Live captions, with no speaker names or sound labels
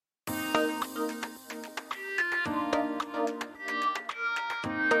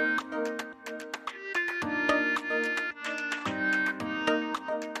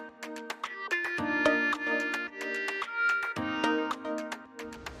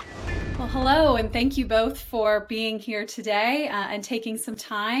Well, hello, and thank you both for being here today and taking some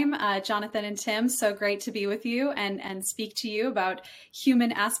time. Jonathan and Tim, so great to be with you and speak to you about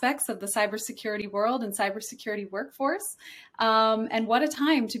human aspects of the cybersecurity world and cybersecurity workforce. And what a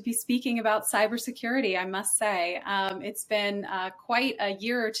time to be speaking about cybersecurity, I must say. It's been quite a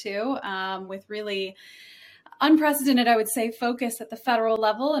year or two with really unprecedented, I would say, focus at the federal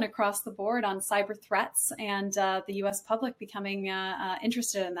level and across the board on cyber threats, and the U.S. public becoming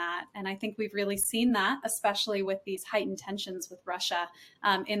interested in that. And I think we've really seen that, especially with these heightened tensions with Russia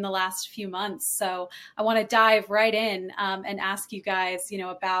in the last few months. So I want to dive right in and ask you guys,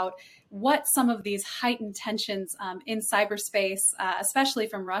 about what some of these heightened tensions in cyberspace, especially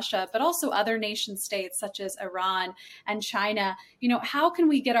from Russia, but also other nation states such as Iran and China, how can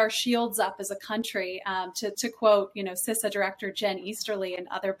we get our shields up as a country, to quote, CISA Director Jen Easterly and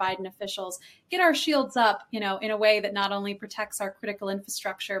other Biden officials, get our shields up, in a way that not only protects our critical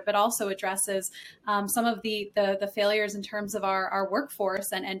infrastructure, but also addresses some of the failures in terms of our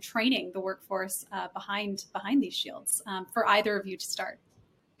workforce and training the workforce behind these shields. For either of you to start.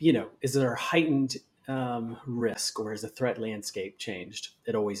 Is there a heightened risk, or has the threat landscape changed?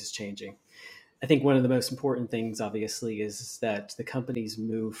 It always is changing. I think one of the most important things, obviously, is that the companies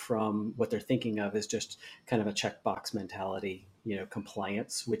move from what they're thinking of as just kind of a checkbox mentality,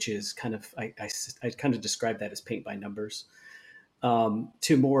 compliance, which is kind of, I kind of describe that as paint by numbers,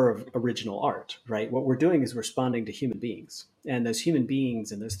 to more of original art, right? What we're doing is responding to human beings. And those human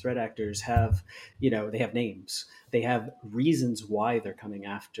beings and those threat actors have, they have names. They have reasons why they're coming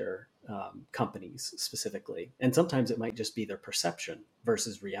after companies specifically. And sometimes it might just be their perception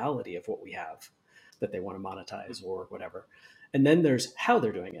versus reality of what we have that they want to monetize or whatever. And then there's how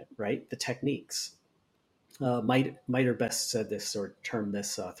they're doing it, right? The techniques. Miter best said this or termed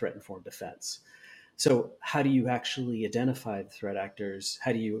this threat-informed defense. So how do you actually identify the threat actors?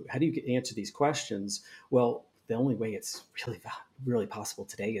 How do you answer these questions? Well, the only way it's really possible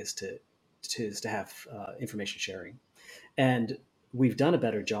today is to have information sharing, and we've done a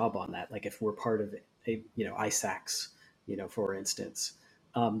better job on that. Like if we're part of a ISACs, for instance,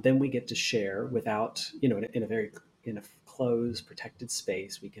 then we get to share without in a closed, protected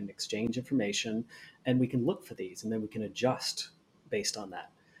space. We can exchange information, and we can look for these, and then we can adjust based on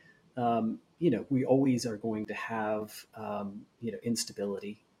that. We always are going to have,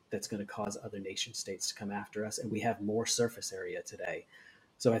 instability that's going to cause other nation states to come after us. And we have more surface area today.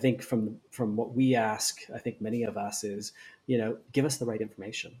 So I think from what we ask, I think many of us is, give us the right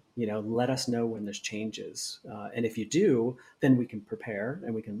information, let us know when there's changes. And if you do, then we can prepare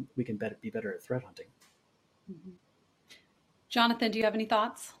and we can be better at threat hunting. Mm-hmm. Jonathan, do you have any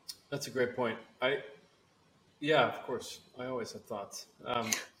thoughts? That's a great point. Yeah, of course. I always have thoughts.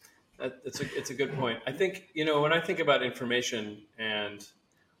 It's a good point. I think, when I think about information and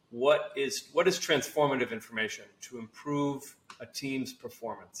what is transformative information to improve a team's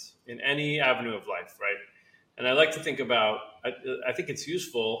performance in any avenue of life, right? And I like to think about, I think it's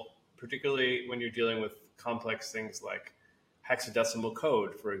useful, particularly when you're dealing with complex things like hexadecimal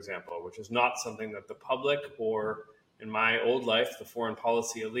code, for example, which is not something that the public or, in my old life, the foreign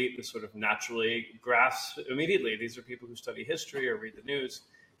policy elite was sort of naturally grasp immediately. These are people who study history or read the news.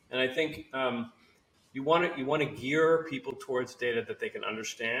 And I think you want to gear people towards data that they can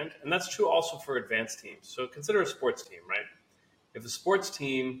understand. And that's true also for advanced teams. So consider a sports team, right? If a sports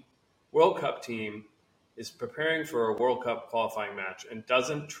team, World Cup team, is preparing for a World Cup qualifying match and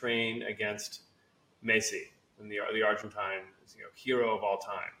doesn't train against Messi, and the Argentine hero of all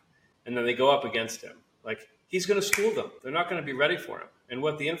time, and then they go up against him, he's going to school them. They're not going to be ready for him. And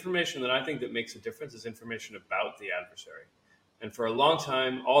what the information that I think that makes a difference is information about the adversary. And for a long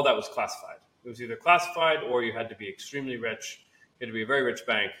time, all that was classified. It was either classified or you had to be extremely rich. You had to be a very rich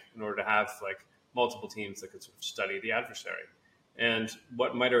bank in order to have multiple teams that could sort of study the adversary. And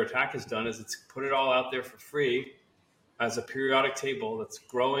what MITRE ATT&CK has done is it's put it all out there for free as a periodic table that's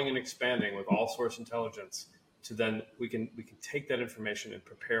growing and expanding with all source intelligence. To then we can take that information and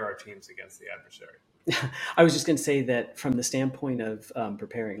prepare our teams against the adversary. I was just going to say that from the standpoint of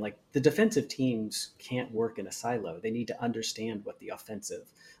preparing, the defensive teams can't work in a silo. They need to understand what the offensive,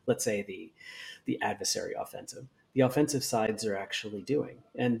 let's say the adversary offensive, the offensive sides are actually doing,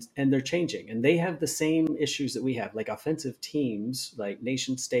 and they're changing, and they have the same issues that we have. Like offensive teams, like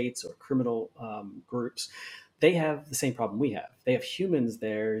nation states or criminal groups, they have the same problem we have. They have humans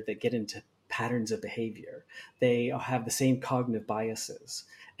there that get into patterns of behavior. They have the same cognitive biases,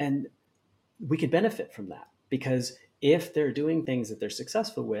 and we can benefit from that, because if they're doing things that they're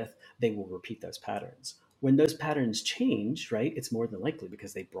successful with, they will repeat those patterns. When those patterns change, right, it's more than likely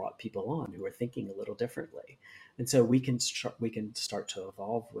because they brought people on who are thinking a little differently, and so we can start to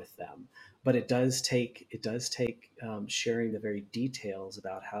evolve with them. But it does take sharing the very details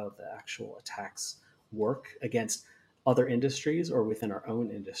about how the actual attacks work against other industries or within our own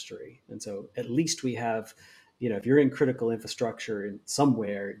industry. And so at least we have, if you're in critical infrastructure in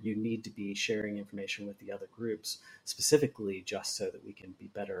somewhere, you need to be sharing information with the other groups, specifically just so that we can be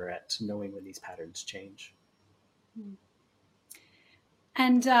better at knowing when these patterns change.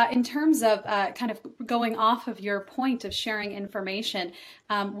 And in terms of kind of going off of your point of sharing information,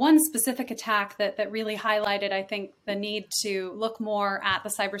 one specific attack that really highlighted, I think, the need to look more at the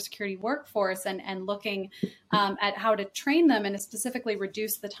cybersecurity workforce and looking at how to train them and specifically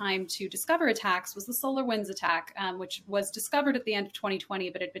reduce the time to discover attacks was the SolarWinds attack, which was discovered at the end of 2020,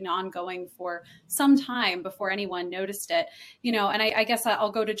 but had been ongoing for some time before anyone noticed it. And I guess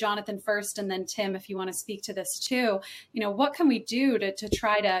I'll go to Jonathan first, and then Tim, if you want to speak to this too. What can we do to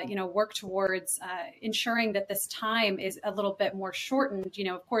try to, work towards ensuring that this time is a little bit more shortened?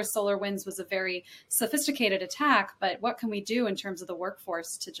 Of course, SolarWinds was a very sophisticated attack, but what can we do in terms of the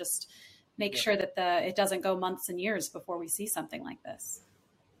workforce to just make sure that it doesn't go months and years before we see something like this?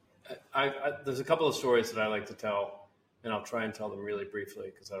 There's a couple of stories that I like to tell, and I'll try and tell them really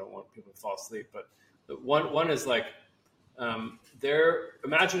briefly because I don't want people to fall asleep. But one is like,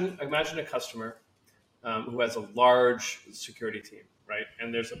 imagine a customer who has a large security team, right?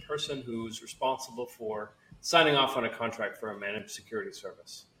 And there's a person who's responsible for signing off on a contract for a managed security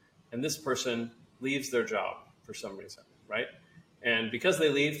service. And this person leaves their job for some reason, right? And because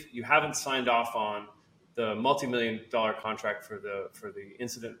they leave, you haven't signed off on the multi-million-dollar contract for the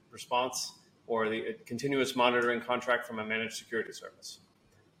incident response or the continuous monitoring contract from a managed security service.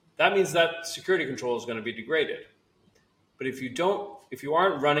 That means that security control is going to be degraded. But if you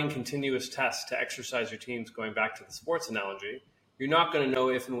aren't running continuous tests to exercise your teams, going back to the sports analogy, you're not going to know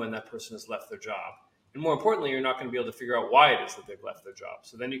if and when that person has left their job. And more importantly, you're not going to be able to figure out why it is that they've left their job.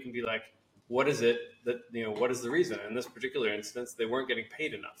 So then you can be like, what is it that, what is the reason? In this particular instance, they weren't getting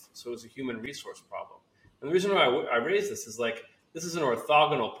paid enough. So it was a human resource problem. And the reason why I raise this is this is an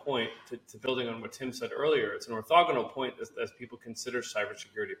orthogonal point to building on what Tim said earlier. It's an orthogonal point as people consider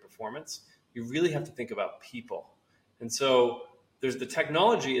cybersecurity performance. You really have to think about people. And so there's the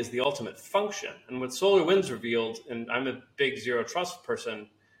technology is the ultimate function. And what SolarWinds revealed, and I'm a big zero trust person,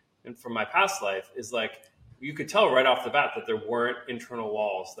 and from my past life, is you could tell right off the bat that there weren't internal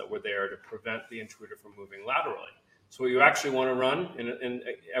walls that were there to prevent the intruder from moving laterally. So what you actually want to run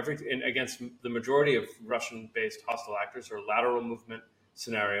in against the majority of Russian-based hostile actors are lateral movement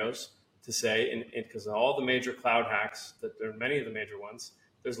scenarios to say, because all the major cloud hacks, that there are many of the major ones,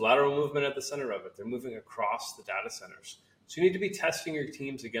 there's lateral movement at the center of it. They're moving across the data centers. So you need to be testing your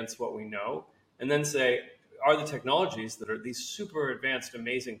teams against what we know and then say, are the technologies that are these super advanced,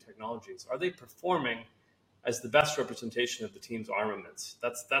 amazing technologies, are they performing as the best representation of the team's armaments?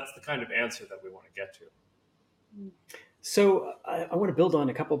 That's the kind of answer that we want to get to. So I want to build on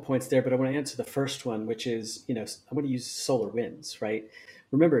a couple of points there, but I want to answer the first one, which is, I want to use SolarWinds, right?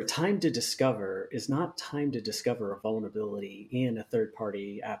 Remember, time to discover is not time to discover a vulnerability in a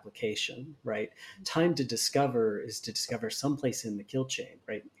third-party application, right? Time to discover is to discover someplace in the kill chain,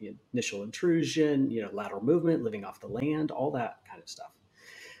 right? The initial intrusion, lateral movement, living off the land, all that kind of stuff.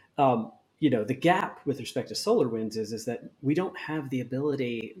 The gap with respect to SolarWinds is that we don't have the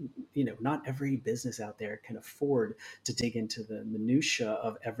ability, not every business out there can afford to dig into the minutia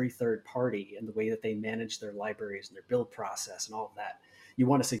of every third party and the way that they manage their libraries and their build process and all of that. You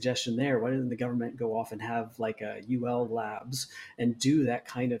want a suggestion there? Why doesn't the government go off and have a UL labs and do that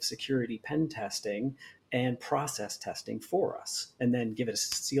kind of security pen testing and process testing for us and then give it a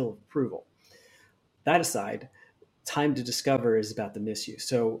seal of approval? That aside, time to discover is about the misuse.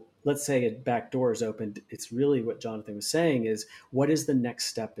 So let's say a back door is opened. It's really what Jonathan was saying is, what is the next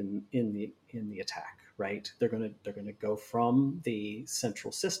step in the attack, right? They're going to go from the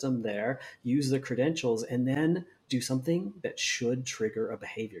central system there, use the credentials, and then do something that should trigger a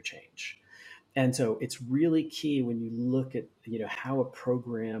behavior change. And so it's really key when you look at how a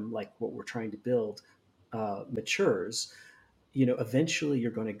program like what we're trying to build matures. Eventually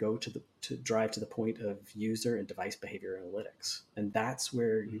you're going to go to drive to the point of user and device behavior analytics. And that's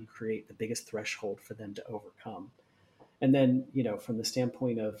where you create the biggest threshold for them to overcome. And then, from the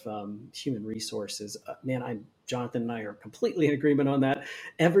standpoint of human resources, Jonathan and I are completely in agreement on that.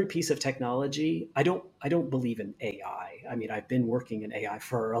 Every piece of technology, I don't believe in AI. I mean, I've been working in AI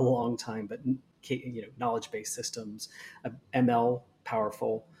for a long time, but knowledge-based systems, ML,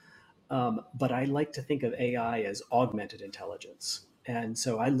 powerful. But I like to think of AI as augmented intelligence. And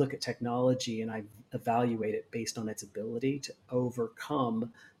so I look at technology and I evaluate it based on its ability to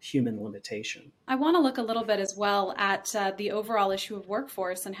overcome human limitation. I want to look a little bit as well at the overall issue of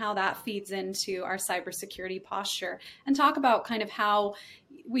workforce and how that feeds into our cybersecurity posture, and talk about kind of how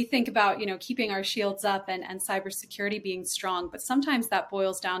we think about, keeping our shields up and cybersecurity being strong, but sometimes that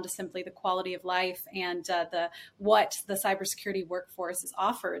boils down to simply the quality of life and what the cybersecurity workforce is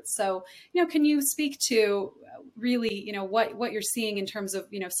offered. So, can you speak to really, what you're seeing in terms of,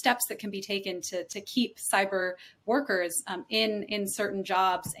 steps that can be taken to keep cyber workers in certain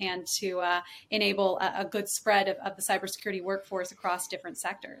jobs and to enable a good spread of the cybersecurity workforce across different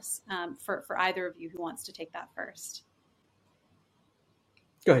sectors, for either of you who wants to take that first?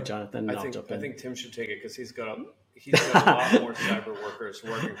 Go ahead, Jonathan. I think Tim should take it because he's got a lot more cyber workers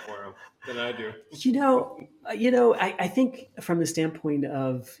working for him than I do. I think from the standpoint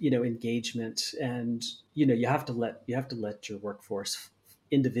of engagement, and you have to let your workforce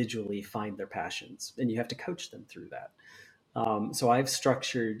individually find their passions, and you have to coach them through that. So I've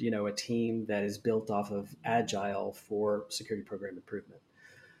structured a team that is built off of Agile for security program improvement.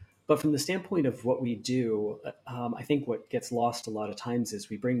 But from the standpoint of what we do, I think what gets lost a lot of times is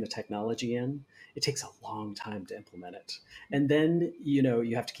we bring the technology in. It takes a long time to implement it. And then,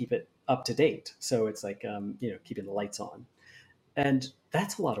 you have to keep it up to date. So it's like, keeping the lights on. And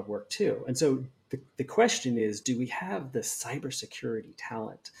that's a lot of work too. And so the question is, do we have the cybersecurity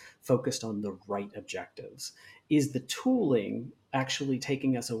talent focused on the right objectives? Is the tooling actually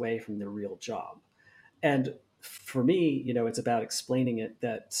taking us away from the real job? And for me, it's about explaining it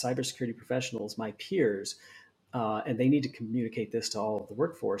that cybersecurity professionals, my peers, and they need to communicate this to all of the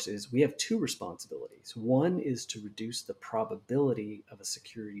workforce, is we have two responsibilities. One is to reduce the probability of a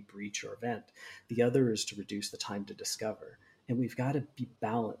security breach or event. The other is to reduce the time to discover. And we've got to be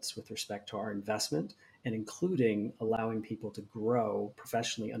balanced with respect to our investment, and including allowing people to grow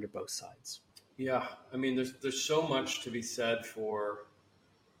professionally under both sides. Yeah, I mean, there's so much to be said for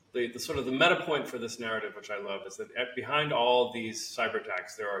the sort of the meta point for this narrative, which I love, is that behind all these cyber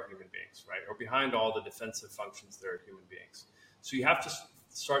attacks, there are human beings, right? Or behind all the defensive functions, there are human beings. So you have to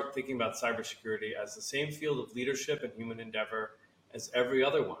start thinking about cybersecurity as the same field of leadership and human endeavor as every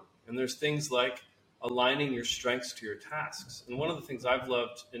other one. And there's things like aligning your strengths to your tasks. And one of the things I've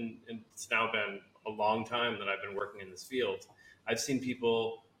loved, and it's now been a long time that I've been working in this field, I've seen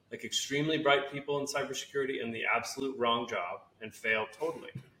people, like extremely bright people in cybersecurity, in the absolute wrong job and fail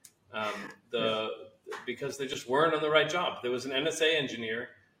totally. Because they just weren't on the right job. There was an NSA engineer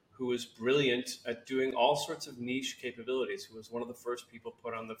who was brilliant at doing all sorts of niche capabilities, who was one of the first people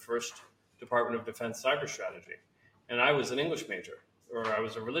put on the first Department of Defense cyber strategy. And I was an English major, or I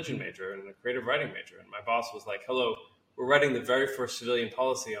was a religion major and a creative writing major. And my boss was like, hello, we're writing the very first civilian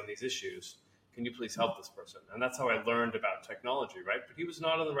policy on these issues. Can you please help this person? And that's how I learned about technology, right? But he was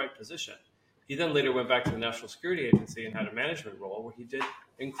not in the right position. He then later went back to the National Security Agency and had a management role where he did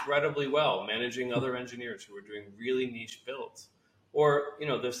incredibly well, managing other engineers who were doing really niche builds. Or,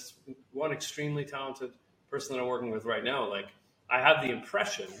 there's one extremely talented person that I'm working with right now. Like, I have the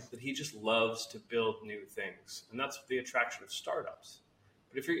impression that he just loves to build new things, and that's the attraction of startups.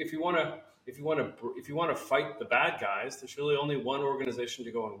 But if you want to fight the bad guys, there's really only one organization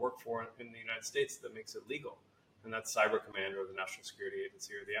to go and work for in the United States that makes it legal. And that's Cyber Command, or the National Security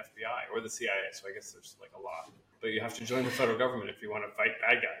Agency, or the FBI, or the CIA. So I guess there's like a lot. But you have to join the federal government if you want to fight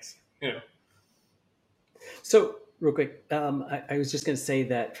bad guys. So real quick, I was just going to say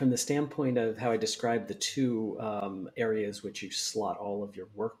that from the standpoint of how I described the two areas which you slot all of your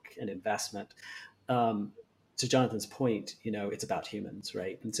work and investment, to Jonathan's point, it's about humans,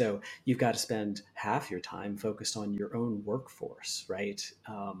 right? And so you've got to spend half your time focused on your own workforce, right?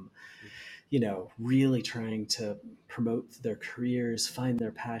 Really trying to promote their careers, find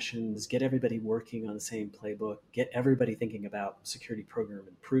their passions, get everybody working on the same playbook, get everybody thinking about security program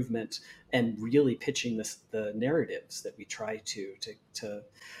improvement, and really pitching the narratives that we try to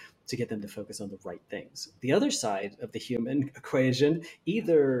get them to focus on the right things. The other side of the human equation,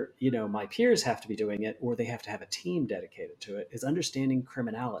 either, my peers have to be doing it or they have to have a team dedicated to it, is understanding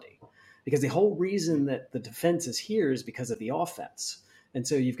criminality. Because the whole reason that the defense is here is because of the offense. And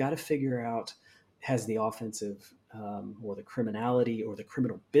so you've got to figure out, has the offensive or the criminality or the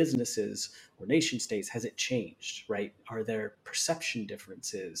criminal businesses or nation states, has it changed, right? Are there perception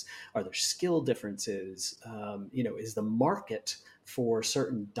differences? Are there skill differences? Is the market for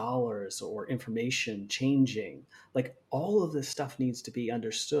certain dollars or information changing? Like, all of this stuff needs to be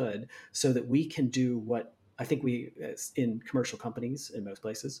understood so that we can do what I think in commercial companies in most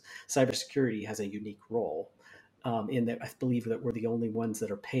places, cybersecurity has a unique role. in that I believe that we're the only ones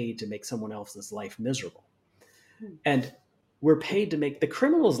that are paid to make someone else's life miserable. And we're paid to make the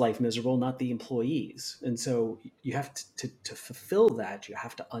criminal's life miserable, not the employees. And so you have to fulfill that. You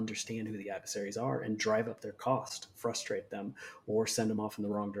have to understand who the adversaries are and drive up their cost, frustrate them, or send them off in the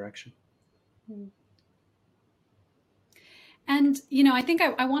wrong direction. And, I think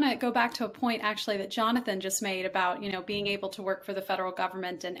I want to go back to a point actually that Jonathan just made about, being able to work for the federal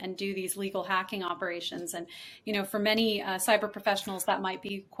government and do these legal hacking operations. And, for many cyber professionals, that might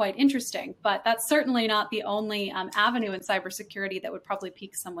be quite interesting, but that's certainly not the only avenue in cybersecurity that would probably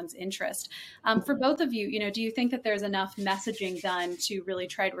pique someone's interest. For both of you, do you think that there's enough messaging done to really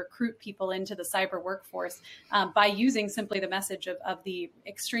try to recruit people into the cyber workforce by using simply the message of the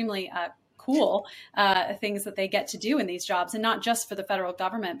extremely cool things that they get to do in these jobs, and not just for the federal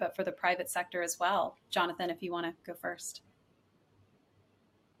government, but for the private sector as well? Jonathan, if you want to go first.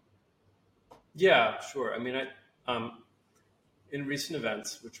 Yeah, sure. I mean, in recent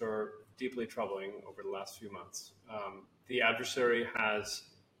events, which are deeply troubling over the last few months, the adversary has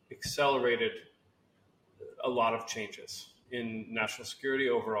accelerated a lot of changes in national security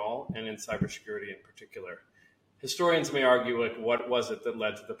overall and in cybersecurity in particular. Historians may argue, like, what was it that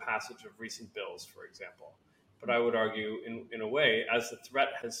led to the passage of recent bills, for example? But I would argue, in a way, as the threat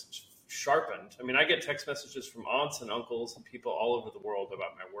has sharpened. I mean, I get text messages from aunts and uncles and people all over the world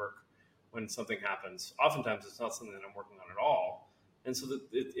about my work when something happens. Oftentimes, it's not something that I'm working on at all. And so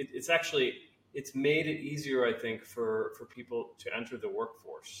it's made it easier, I think, for people to enter the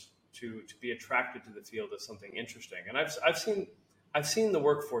workforce, to be attracted to the field as something interesting. And I've seen the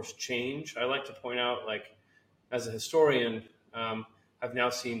workforce change. I like to point out, like, as a historian, I've now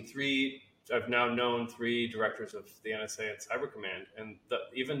known three directors of the NSA and Cyber Command, and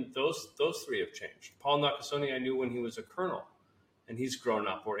even those three have changed. Paul Nakasone I knew when he was a colonel, and he's grown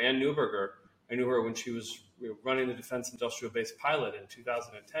up. Or Ann Neuberger, I knew her when she was running the Defense Industrial Base pilot in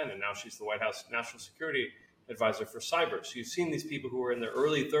 2010, and now she's the White House National Security Advisor for Cyber. So you've seen these people who were in their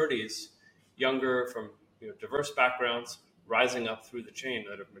early 30s, younger, from diverse backgrounds, rising up through the chain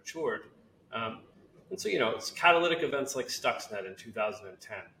that have matured. And so, it's catalytic events like Stuxnet in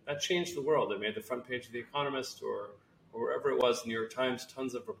 2010. That changed the world. It made the front page of The Economist or wherever it was, New York Times,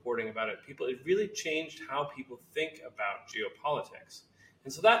 tons of reporting about it. It really changed how people think about geopolitics.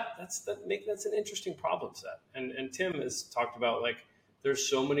 And so that's an interesting problem set. And Tim has talked about, like, there's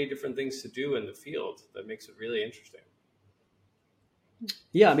so many different things to do in the field that makes it really interesting.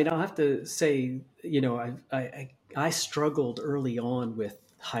 Yeah, I mean, I'll have to say, I struggled early on with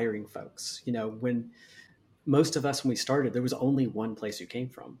hiring folks. When most of us, when we started, there was only one place you came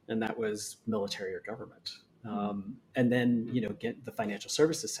from, and that was military or government. And then, get the financial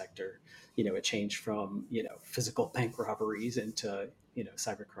services sector, it changed from, physical bank robberies into,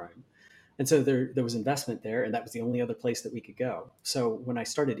 cybercrime. And so there was investment there, and that was the only other place that we could go. So when I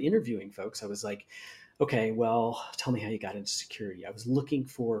started interviewing folks, I was like, okay, well, tell me how you got into security. I was looking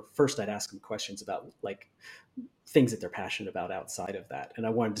for, first I'd ask them questions about, like, things that they're passionate about outside of that. And I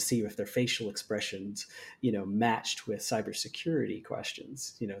wanted to see if their facial expressions, matched with cybersecurity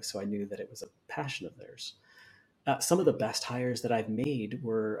questions, so I knew that it was a passion of theirs. Some of the best hires that I've made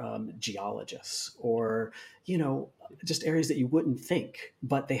were geologists, or, just areas that you wouldn't think,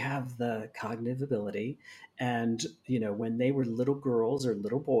 but they have the cognitive ability. And, when they were little girls or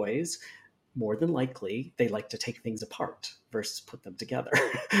little boys, more than likely, they like to take things apart versus put them together.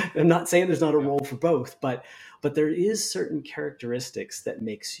 I'm not saying there's not a role for both, but there is certain characteristics that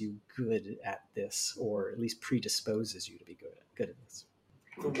makes you good at this, or at least predisposes you to be good at this.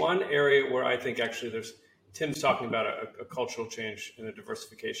 The one area where I think actually Tim's talking about a cultural change and a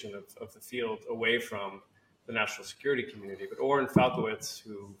diversification of the field away from the national security community, but Oren Falkowitz,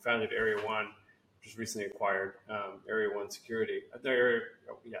 who founded Area 1, which was recently acquired, Area 1 Security.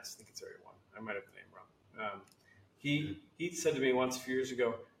 Yes, I think it's Area 1. I might have the name wrong. He said to me once a few years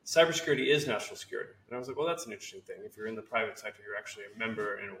ago, cybersecurity is national security. And I was like, well, that's an interesting thing. If you're in the private sector, you're actually a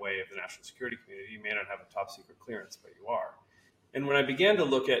member in a way of the national security community. You may not have a top secret clearance, but you are. And when I began to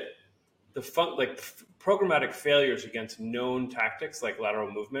look at the programmatic failures against known tactics like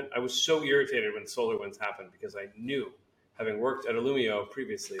lateral movement, I was so irritated when SolarWinds happened, because I knew, having worked at Illumio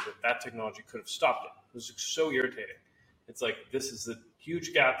previously, that technology could have stopped it. It was so irritating. It's like, this is the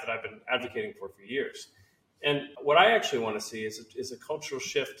huge gap that I've been advocating for years. And what I actually want to see is a cultural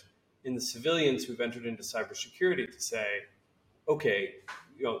shift in the civilians who've entered into cybersecurity to say, okay,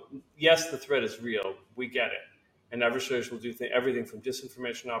 yes, the threat is real. We get it. And adversaries will do everything from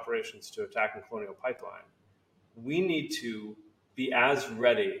disinformation operations to attacking Colonial Pipeline. We need to be as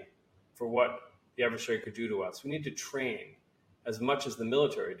ready for what the adversary could do to us. We need to train as much as the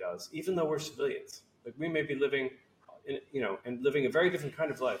military does, even though we're civilians. Like we may be living and living a very different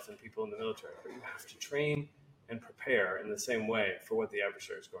kind of life than people in the military, but you have to train and prepare in the same way for what the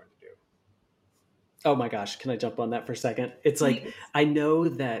adversary is going to do. Oh my gosh, can I jump on that for a second? It's like, Please. I know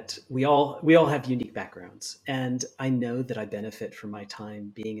that we all have unique backgrounds, and I know that I benefit from my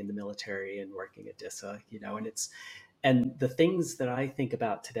time being in the military and working at DISA, and the things that I think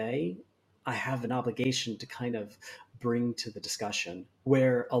about today, I have an obligation to kind of bring to the discussion,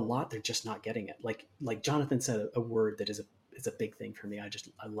 where a lot they're just not getting it. Like Jonathan said, a word that is a big thing for me.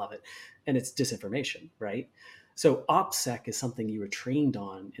 I love it, and it's disinformation, right? So OPSEC is something you were trained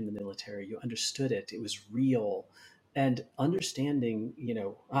on in the military. You understood it. It was real. And understanding,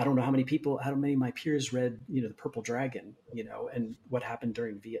 I don't know how many of my peers read, The Purple Dragon, and what happened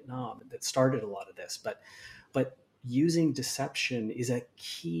during Vietnam that started a lot of this. But using deception is a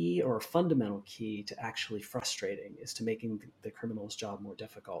key, or a fundamental key, to actually frustrating, is to making the criminal's job more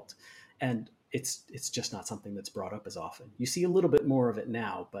difficult. And it's just not something that's brought up as often. You see a little bit more of it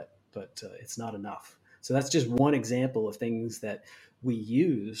now, but it's not enough. So that's just one example of things that we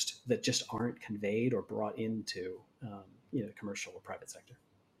used that just aren't conveyed or brought into commercial or private sector.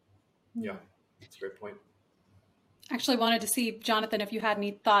 Yeah, that's a great point. Actually wanted to see, Jonathan, if you had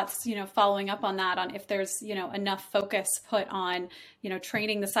any thoughts, following up on that, on if there's, enough focus put on,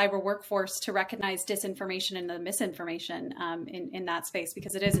 training the cyber workforce to recognize disinformation and the misinformation in that space,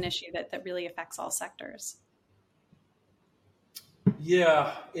 because it is an issue that really affects all sectors.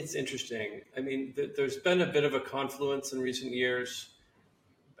 Yeah, it's interesting. I mean, there's been a bit of a confluence in recent years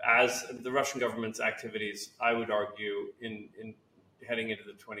as the Russian government's activities, I would argue, in heading into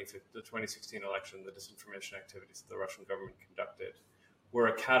the 2016 election, the disinformation activities that the Russian government conducted were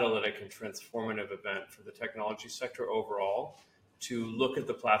a catalytic and transformative event for the technology sector overall, to look at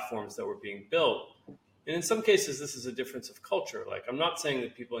the platforms that were being built. And in some cases, this is a difference of culture. Like, I'm not saying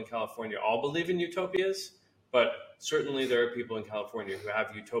that people in California all believe in utopias, but certainly there are people in California who have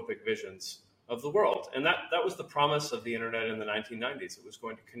utopic visions of the world. And that was the promise of the internet in the 1990s. It was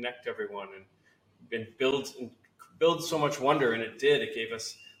going to connect everyone and build so much wonder, and it did. It gave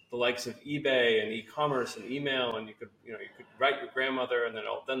us the likes of eBay and e-commerce and email, and you could write your grandmother, and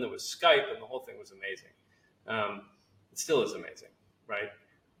then there was Skype, and the whole thing was amazing. It still is amazing, right?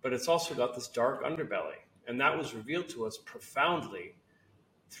 But it's also got this dark underbelly, and that was revealed to us profoundly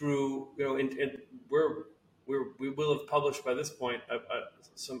through, we will have published by this point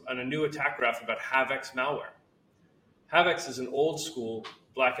a new attack graph about Havex malware. Havex is an old school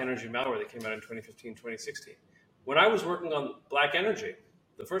black energy malware that came out in 2015, 2016. When I was working on black energy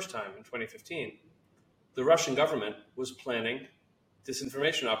the first time in 2015, the Russian government was planning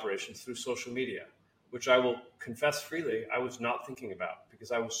disinformation operations through social media, which I will confess freely I was not thinking about,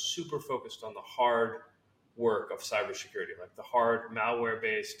 because I was super focused on the hard work of cybersecurity, like the hard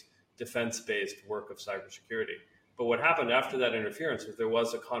malware-based, defense-based work of cybersecurity. But what happened after that interference was there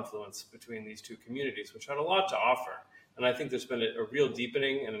was a confluence between these two communities, which had a lot to offer. And I think there's been a real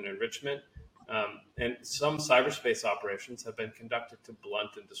deepening and an enrichment. And some cyberspace operations have been conducted to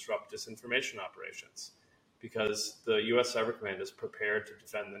blunt and disrupt disinformation operations, because the U.S. Cyber Command is prepared to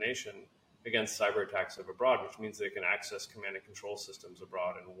defend the nation against cyber attacks of abroad, which means they can access command and control systems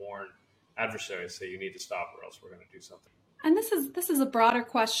abroad and warn adversaries, say, you need to stop or else we're going to do something. And this is a broader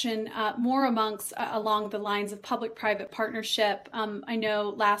question, more along the lines of public-private partnership. I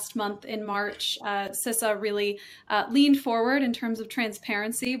know last month in March, CISA really leaned forward in terms of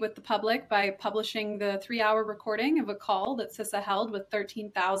transparency with the public by publishing the 3-hour recording of a call that CISA held with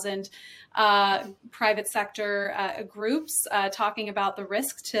 13,000 private sector groups talking about the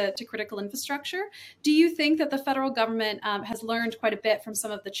risk to critical infrastructure. Do you think that the federal government has learned quite a bit from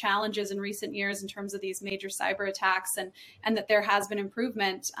some of the challenges in recent years in terms of these major cyber attacks, and that there has been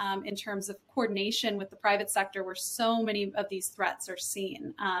improvement in terms of coordination with the private sector, where so many of these threats are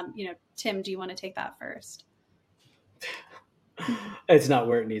seen? Tim, do you want to take that first? It's not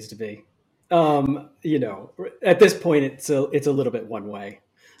where it needs to be. At this point, it's a little bit one way.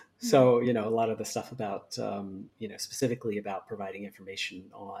 So, a lot of the stuff about, specifically about providing information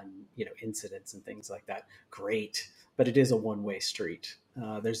on, incidents and things like that, great. But it is a one-way street.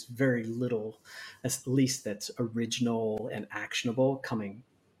 There's very little, at least that's original and actionable, coming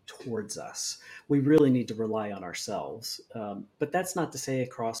towards us. We really need to rely on ourselves. But that's not to say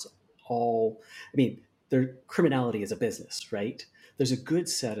across all, criminality is a business, right? There's a good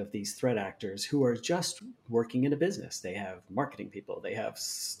set of these threat actors who are just working in a business. They have marketing people, they have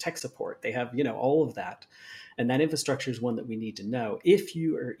tech support, they have, all of that. And that infrastructure is one that we need to know. If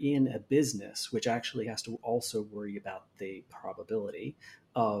you are in a business, which actually has to also worry about the probability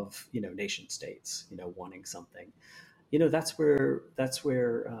of, nation states, wanting something, that's where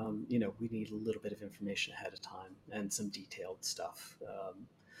we need a little bit of information ahead of time and some detailed stuff.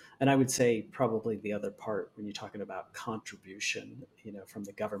 And I would say probably the other part when you're talking about contribution, from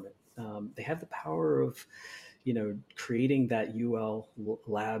the government, they have the power of, creating that UL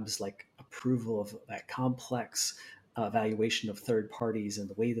labs like approval of that complex evaluation of third parties and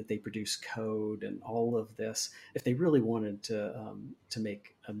the way that they produce code and all of this. If they really wanted to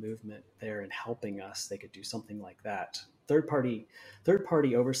make a movement there in helping us, they could do something like that. Third party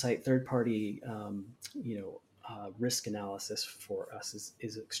oversight, third party risk analysis for us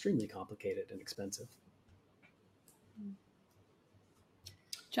is extremely complicated and expensive.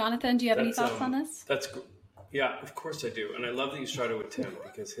 Jonathan, do you have any thoughts on this? Yeah, of course I do. And I love that you started with Tim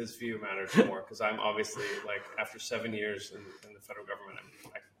because his view matters more, because I'm obviously, like, after 7 years in the federal government,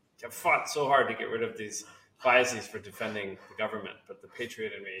 I have fought so hard to get rid of these biases for defending the government, but the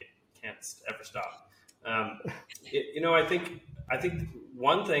patriot in me can't ever stop. I think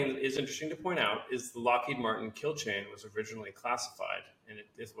one thing that is interesting to point out is the Lockheed Martin kill chain was originally classified, and it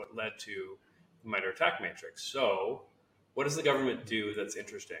is what led to the MITRE ATT&CK matrix. So what does the government do that's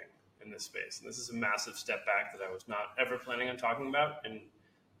interesting in this space? And this is a massive step back that I was not ever planning on talking about in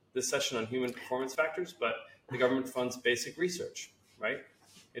this session on human performance factors, but the government funds basic research, right?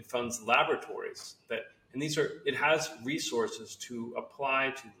 It funds laboratories it has resources to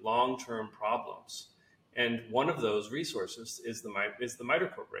apply to long-term problems. And one of those resources is the MITRE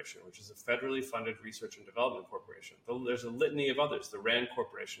Corporation, which is a federally funded research and development corporation. There's a litany of others. The RAND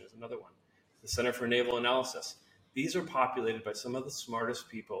Corporation is another one. The Center for Naval Analysis. These are populated by some of the smartest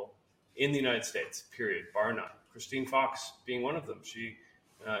people in the United States, period, bar none. Christine Fox being one of them. She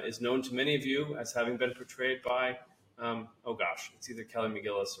is known to many of you as having been portrayed by, it's either Kelly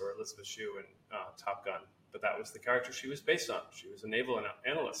McGillis or Elizabeth Shue in Top Gun. But that was the character she was based on. She was a naval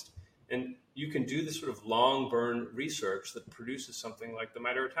analyst. And you can do this sort of long burn research that produces something like the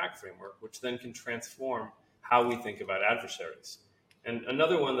MITRE ATT&CK framework, which then can transform how we think about adversaries. And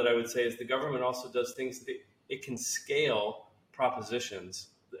another one that I would say is the government also does things that it can scale propositions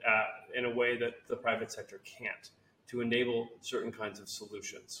in a way that the private sector can't, to enable certain kinds of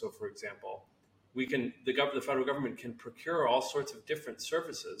solutions. So, for example, the federal government can procure all sorts of different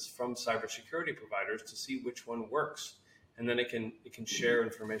services from cybersecurity providers to see which one works, and then it can share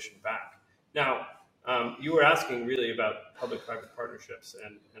information back. Now, you were asking really about public-private partnerships,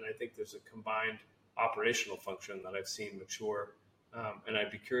 and I think there's a combined operational function that I've seen mature, and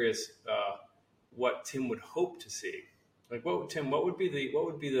I'd be curious what Tim would hope to see. Like, Tim, what would be the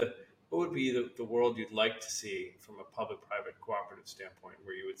world you'd like to see from a public-private cooperative standpoint,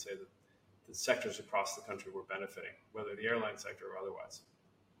 where you would say that the sectors across the country were benefiting, whether the airline sector or otherwise?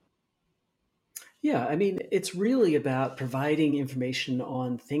 Yeah, I mean, it's really about providing information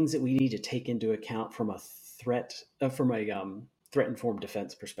on things that we need to take into account from a threat-informed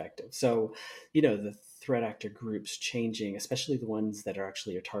defense perspective. So, the threat actor groups changing, especially the ones that are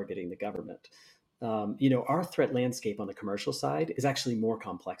targeting the government. Our threat landscape on the commercial side is actually more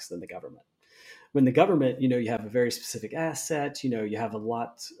complex than the government. When the government, you have a very specific asset, you have a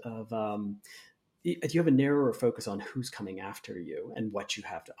lot of, you have a narrower focus on who's coming after you and what you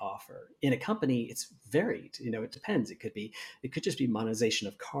have to offer. In a company, it's varied. It depends. It could just be monetization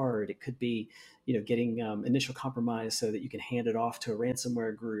of card. It could be, getting initial compromise so that you can hand it off to a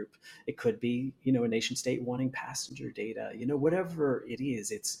ransomware group. It could be, a nation state wanting passenger data. Whatever it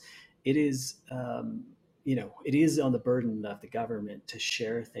is, it is on the burden of the government to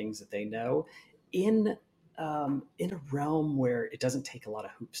share things that they know in a realm where it doesn't take a lot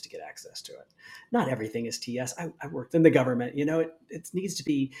of hoops to get access to it. Not everything is TS. I worked in the government. It needs to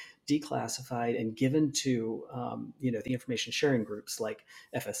be declassified and given to the information sharing groups like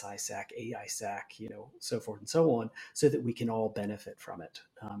FSISAC, AISAC, so forth and so on, so that we can all benefit from it,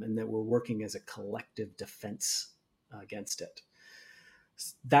 and that we're working as a collective defense against it.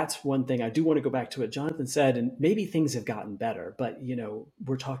 That's one thing. I do want to go back to what Jonathan said, and maybe things have gotten better, but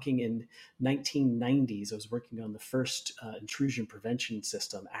we're talking in 1990s. I was working on the first intrusion prevention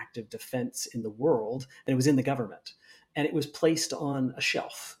system, active defense in the world, and it was in the government, and it was placed on a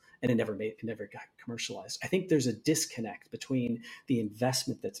shelf, and it never got commercialized. I think there's a disconnect between the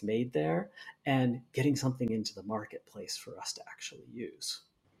investment that's made there and getting something into the marketplace for us to actually use.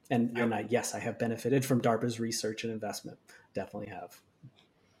 And yes, I have benefited from DARPA's research and investment. Definitely have.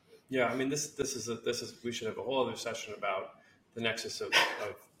 Yeah, I mean, this is we should have a whole other session about the nexus of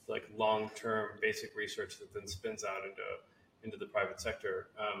like long-term basic research that then spins out into the private sector.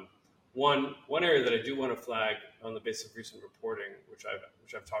 One area that I do want to flag on the basis of recent reporting, which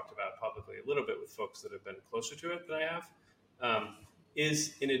I've talked about publicly a little bit with folks that have been closer to it than I have,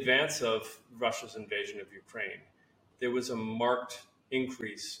 is in advance of Russia's invasion of Ukraine, there was a marked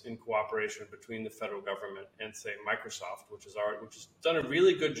increase in cooperation between the federal government and, say, Microsoft, which has done a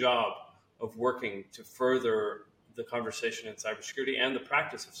really good job of working to further the conversation in cybersecurity and the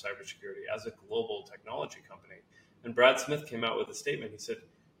practice of cybersecurity as a global technology company. And Brad Smith came out with a statement. He said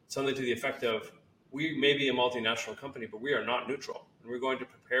something to the effect of, we may be a multinational company, but we are not neutral, and we're going to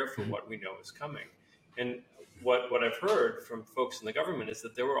prepare for what we know is coming. And what I've heard from folks in the government is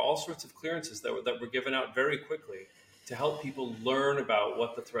that there were all sorts of clearances that were given out very quickly to help people learn about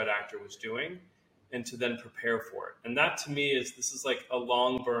what the threat actor was doing and to then prepare for it. And that, to me, this is like a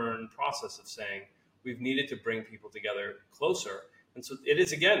long burn process of saying we've needed to bring people together closer. And so it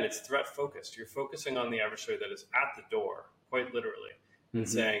is, again, it's threat focused. You're focusing on the adversary that is at the door, quite literally, and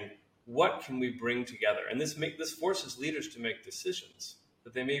saying, what can we bring together? And this forces leaders to make decisions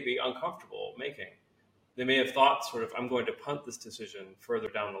that they may be uncomfortable making. They may have thought sort of, I'm going to punt this decision further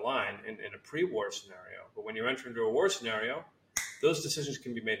down the line in a pre-war scenario. But when you enter into a war scenario, those decisions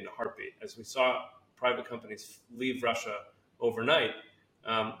can be made in a heartbeat. As we saw private companies leave Russia overnight,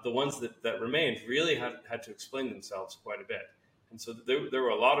 the ones that remained really had to explain themselves quite a bit. And so there were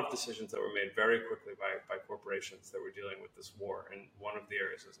a lot of decisions that were made very quickly by corporations that were dealing with this war. And one of the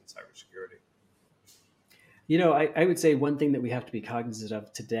areas was in cybersecurity. I would say one thing that we have to be cognizant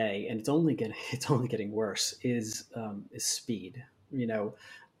of today, and it's only getting worse, is speed. The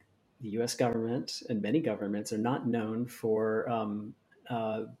U.S. government and many governments are not known for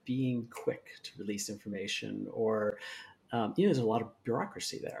being quick to release information, or there's a lot of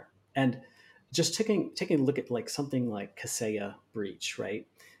bureaucracy there. And just taking a look at like something like Kaseya breach, right?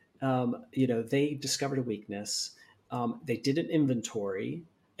 They discovered a weakness, they did an inventory,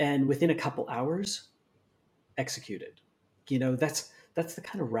 and within a couple hours, executed. That's the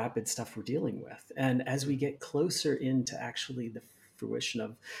kind of rapid stuff we're dealing with. And as we get closer into actually the fruition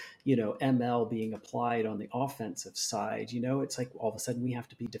of, ML being applied on the offensive side, it's like all of a sudden we have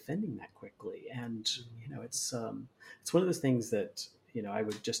to be defending that quickly. And, it's one of those things that, I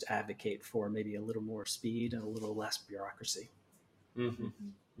would just advocate for maybe a little more speed and a little less bureaucracy. Mm-hmm.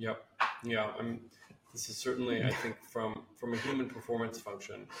 Yep. Yeah. This is certainly, I think, from a human performance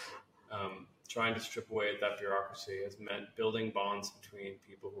function, trying to strip away at that bureaucracy has meant building bonds between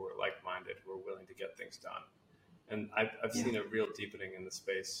people who are like-minded, who are willing to get things done. And I've seen a real deepening in the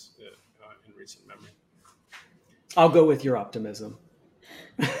space in recent memory. I'll go with your optimism.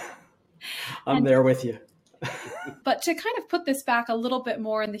 I'm there with you. But to kind of put this back a little bit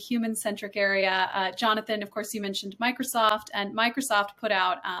more in the human-centric area, Jonathan, of course, you mentioned Microsoft, and Microsoft put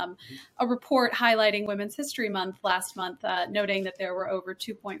out a report highlighting Women's History Month last month, noting that there were over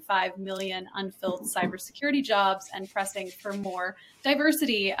 2.5 million unfilled cybersecurity jobs and pressing for more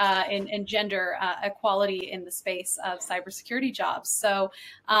diversity in gender equality in the space of cybersecurity jobs. So,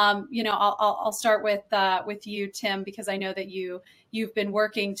 I'll start with you, Tim, because I know that you've been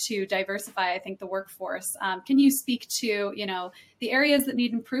working to diversify, I think, the workforce. Can you speak to, the areas that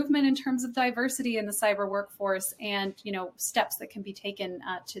need improvement in terms of diversity in the cyber workforce and, steps that can be taken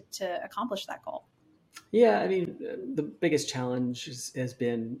to accomplish that goal? Yeah, the biggest challenge has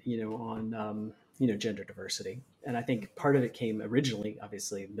been, on, gender diversity. And I think part of it came originally,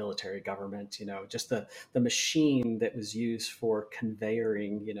 obviously, military government, just the machine that was used for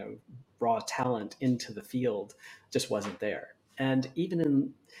conveying, raw talent into the field just wasn't there. And even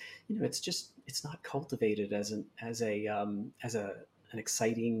in, it's not cultivated as an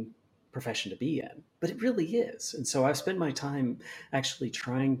exciting profession to be in, but it really is. And so I've spent my time actually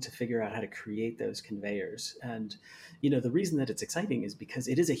trying to figure out how to create those conveyors. And, the reason that it's exciting is because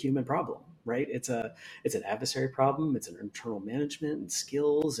it is a human problem, right? It's an adversary problem. It's an internal management and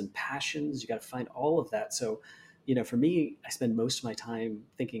skills and passions. You got to find all of that. So, for me, I spend most of my time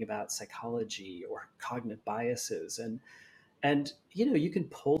thinking about psychology or cognitive biases, and you can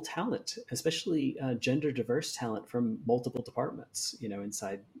pull talent, especially gender diverse talent, from multiple departments,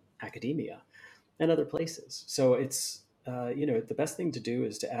 inside academia and other places. So it's, the best thing to do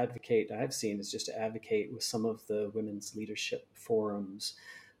is to advocate, I've seen, is just to advocate with some of the women's leadership forums,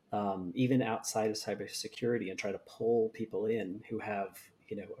 even outside of cybersecurity, and try to pull people in who have,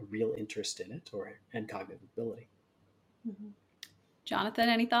 a real interest in it and cognitive ability. Mm-hmm. Jonathan,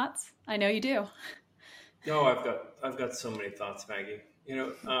 any thoughts? I know you do. No, I've got so many thoughts, Maggie.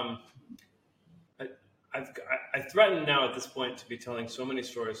 I threaten now at this point to be telling so many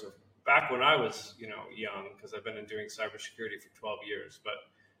stories of back when I was, young, because I've been doing cybersecurity for 12 years. But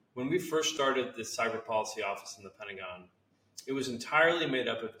when we first started this cyber policy office in the Pentagon, it was entirely made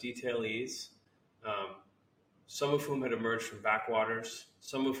up of detailees, some of whom had emerged from backwaters,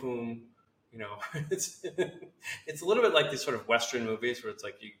 some of whom, it's a little bit like these sort of Western movies where it's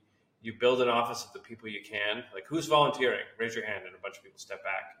like You build an office of the people you can. Like, who's volunteering? Raise your hand, and a bunch of people step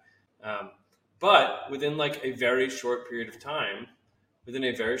back. But within like a very short period of time,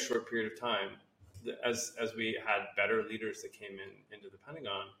 as we had better leaders that came into the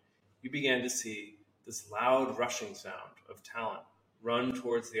Pentagon, you began to see this loud rushing sound of talent run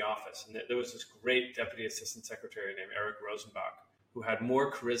towards the office. And there was this great Deputy Assistant Secretary named Eric Rosenbach, who had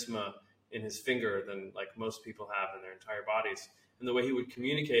more charisma in his finger than like most people have in their entire bodies. And the way he would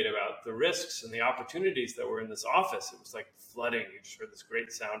communicate about the risks and the opportunities that were in this office, it was like flooding. You just heard this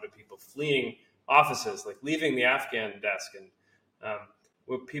great sound of people fleeing offices, like leaving the Afghan desk. And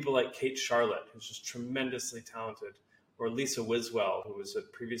with people like Kate Charlotte, who's just tremendously talented, or Lisa Wiswell, who was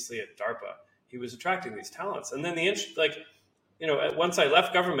previously at DARPA, he was attracting these talents. And then once I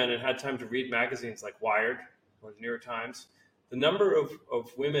left government and had time to read magazines like Wired or the New York Times, the number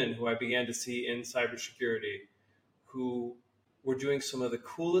of women who I began to see in cybersecurity who were doing some of the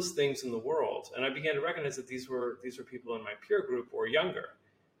coolest things in the world. And I began to recognize that these were people in my peer group or younger.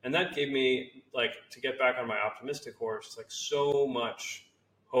 And that gave me, like, to get back on my optimistic horse, like so much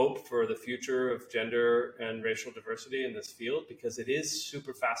hope for the future of gender and racial diversity in this field, because it is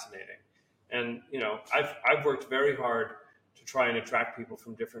super fascinating. And, I've worked very hard to try and attract people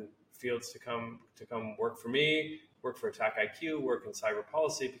from different fields to come work for me, work for AttackIQ, work in cyber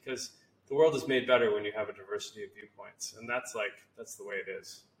policy, because the world is made better when you have a diversity of viewpoints. And that's the way it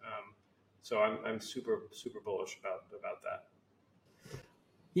is. So I'm super, super bullish about that.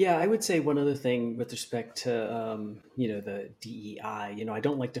 Yeah, I would say one other thing with respect to, the DEI, I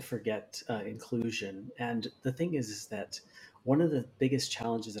don't like to forget inclusion. And the thing is that one of the biggest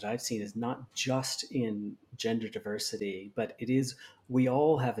challenges that I've seen is not just in gender diversity, but it is, we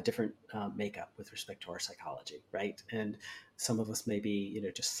all have a different makeup with respect to our psychology, right? And some of us may be,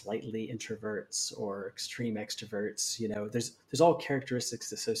 just slightly introverts or extreme extroverts. There's all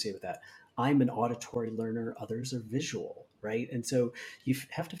characteristics associated with that. I'm an auditory learner, others are visual, right? And so you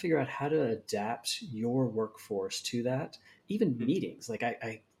have to figure out how to adapt your workforce to that. Even meetings, like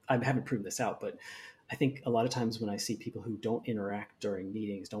I haven't proven this out, but I think a lot of times when I see people who don't interact during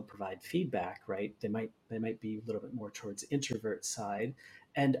meetings, don't provide feedback, right? They might be a little bit more towards the introvert side.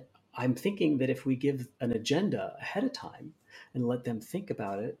 And I'm thinking that if we give an agenda ahead of time and let them think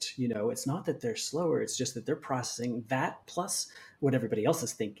about it, it's not that they're slower, it's just that they're processing that plus what everybody else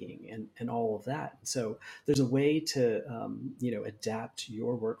is thinking and all of that. So there's a way to, adapt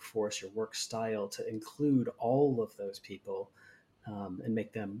your workforce, your work style to include all of those people and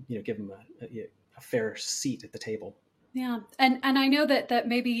make them, give them a fair seat at the table. Yeah. And I know that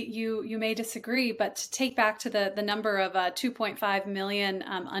maybe you may disagree, but to take back to the number of 2.5 million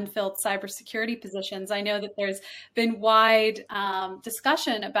unfilled cybersecurity positions, I know that there's been wide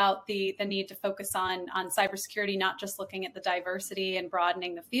discussion about the need to focus on cybersecurity, not just looking at the diversity and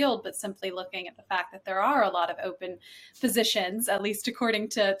broadening the field, but simply looking at the fact that there are a lot of open positions, at least according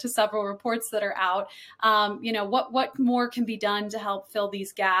to several reports that are out. What more can be done to help fill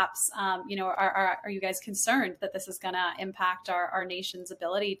these gaps? Are you guys concerned that this is going to impact our nation's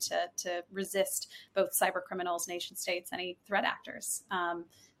ability to resist both cyber criminals, nation states, any threat actors?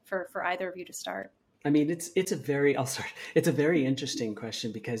 For either of you to start. I mean, it's a very interesting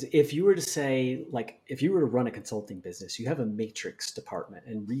question, because if you were to say, like, if you were to run a consulting business, you have a matrix department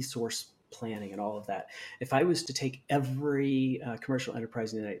and resource planning and all of that. If I was to take every commercial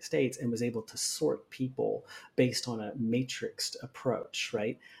enterprise in the United States and was able to sort people based on a matrixed approach,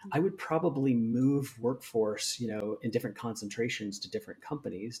 right, I would probably move workforce, in different concentrations to different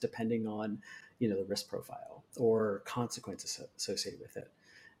companies, depending on, the risk profile or consequences associated with it.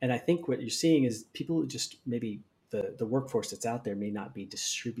 And I think what you're seeing is people just maybe the workforce that's out there may not be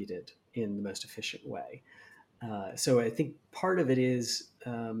distributed in the most efficient way. So I think part of it is,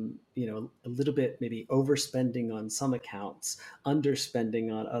 a little bit maybe overspending on some accounts,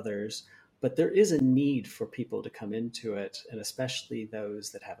 underspending on others, but there is a need for people to come into it, and especially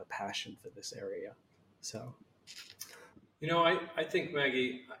those that have a passion for this area. So, I think,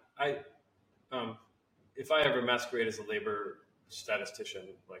 Maggie, if I ever masquerade as a labor statistician,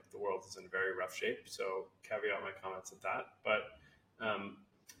 like, the world is in very rough shape. So caveat my comments at that. But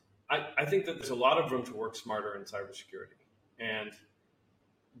I think that there's a lot of room to work smarter in cybersecurity, and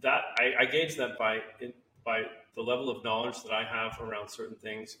that I gauge that by the level of knowledge that I have around certain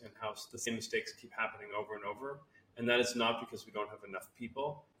things and how the same mistakes keep happening over and over. And that is not because we don't have enough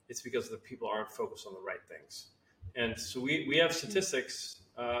people; it's because the people aren't focused on the right things. And so we have statistics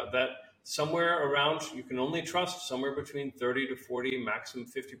that somewhere around, you can only trust somewhere between 30 to 40, maximum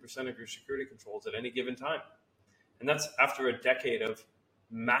 50% of your security controls at any given time. And that's after a decade of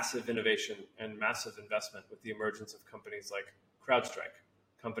massive innovation and massive investment with the emergence of companies like CrowdStrike,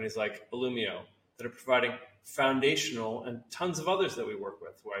 companies like Illumio that are providing foundational, and tons of others that we work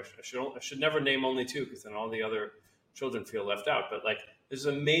with. Where I should never name only two, because then all the other children feel left out. But like, there's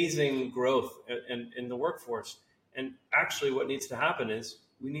amazing growth in the workforce. And actually what needs to happen is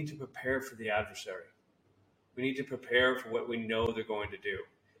we need to prepare for the adversary. We need to prepare for what we know they're going to do.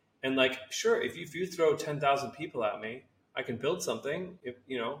 And like, sure, if you throw 10,000 people at me, I can build something,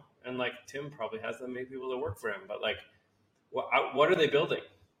 and like Tim probably has that many people that work for him. But like, what are they building?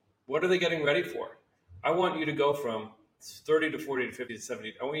 What are they getting ready for? I want you to go from 30 to 40 to 50 to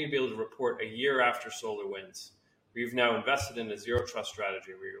 70. I want you to be able to report a year after SolarWinds, where you've now invested in a zero trust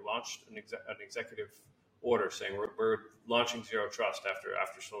strategy, where you launched an executive order saying we're launching zero trust after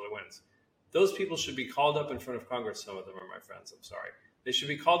SolarWinds. Those people should be called up in front of Congress. Some of them are my friends. I'm sorry. They should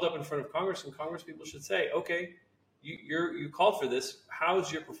be called up in front of Congress, and Congress people should say, okay, you called for this.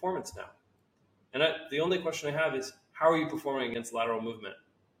 How's your performance now? And the only question I have is, how are you performing against lateral movement?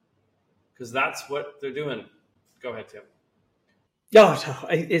 Because that's what they're doing. Go ahead, Tim. Well,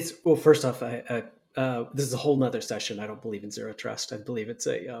 first off, this is a whole nother session. I don't believe in zero trust. I believe it's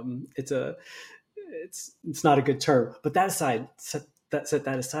not a good term. But that aside, set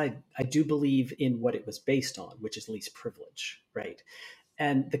that aside, I do believe in what it was based on, which is least privilege, right?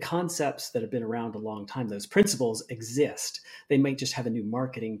 And the concepts that have been around a long time, those principles exist. They might just have a new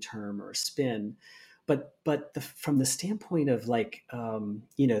marketing term or a spin. But from the standpoint of like,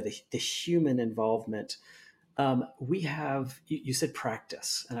 the human involvement, we have, you said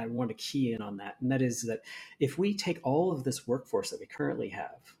practice, and I want to key in on that. And that is that if we take all of this workforce that we currently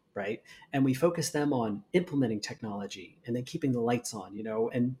have, right, and we focus them on implementing technology and then keeping the lights on,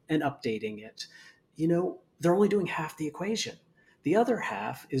 and updating it, they're only doing half the equation. The other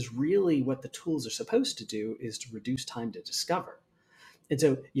half is really what the tools are supposed to do, is to reduce time to discover. And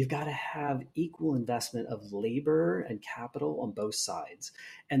so you've got to have equal investment of labor and capital on both sides.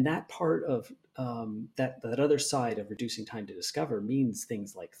 And that part of that other side of reducing time to discover means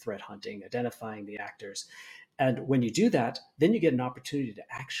things like threat hunting, identifying the actors. And when you do that, then you get an opportunity to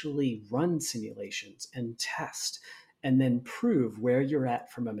actually run simulations and test, and then prove where you're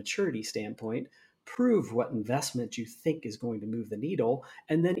at from a maturity standpoint, prove what investment you think is going to move the needle,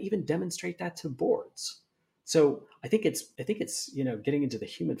 and then even demonstrate that to boards. So I think it's getting into the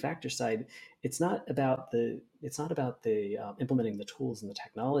human factor side. It's not about the implementing the tools and the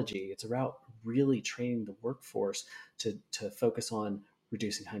technology. It's about really training the workforce to focus on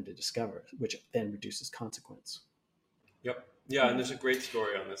reducing time to discover, which then reduces consequence. Yep. Yeah, and there's a great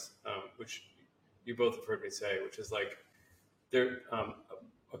story on this, which you both have heard me say, which is like,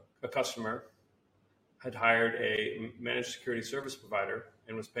 a customer had hired a managed security service provider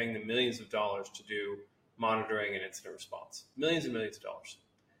and was paying them millions of dollars to do monitoring and incident response, millions and millions of dollars.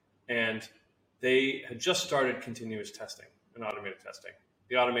 And they had just started continuous testing and automated testing.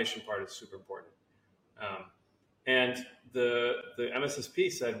 The automation part is super important. And the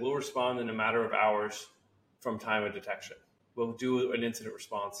MSSP said, we'll respond in a matter of hours from time of detection. We'll do an incident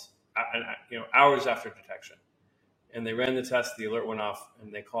response, hours after detection. And they ran the test, the alert went off,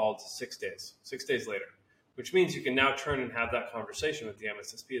 and they called 6 days later, which means you can now turn and have that conversation with the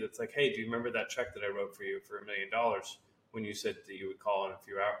MSSP that's like, hey, do you remember that check that I wrote for you for $1 million when you said that you would call in a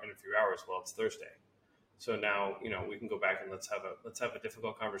few hours? Well, it's Thursday. So now, we can go back and let's have a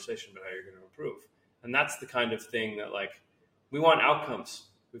difficult conversation about how you're going to improve. And that's the kind of thing that, like, we want outcomes.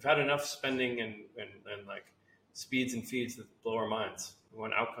 We've had enough spending and like speeds and feeds that blow our minds. We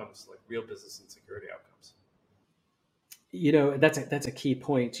want outcomes, like real business and security outcomes. That's a key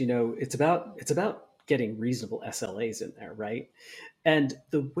point. It's about getting reasonable SLAs in there, right? And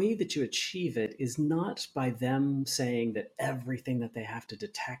the way that you achieve it is not by them saying that everything that they have to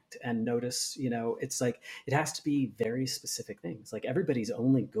detect and notice, it's like, it has to be very specific things. Like, everybody's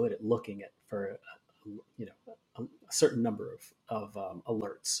only good at looking at for a certain number of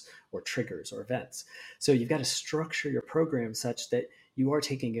alerts or triggers or events. So you've got to structure your program such that you are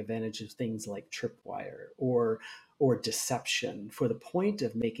taking advantage of things like tripwire or deception, for the point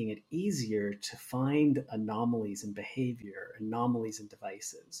of making it easier to find anomalies in behavior, anomalies in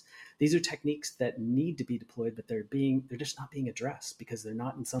devices. These are techniques that need to be deployed, but they're just not being addressed because they're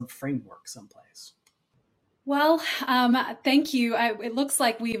not in some framework someplace. Well, thank you. It looks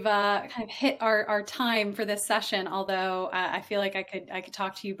like we've kind of hit our time for this session, although I feel like I could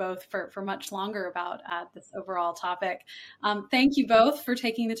talk to you both for much longer about this overall topic. Thank you both for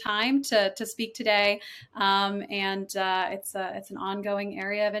taking the time to speak today. And it's an ongoing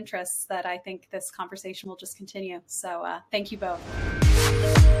area of interest that I think this conversation will just continue. So thank you both.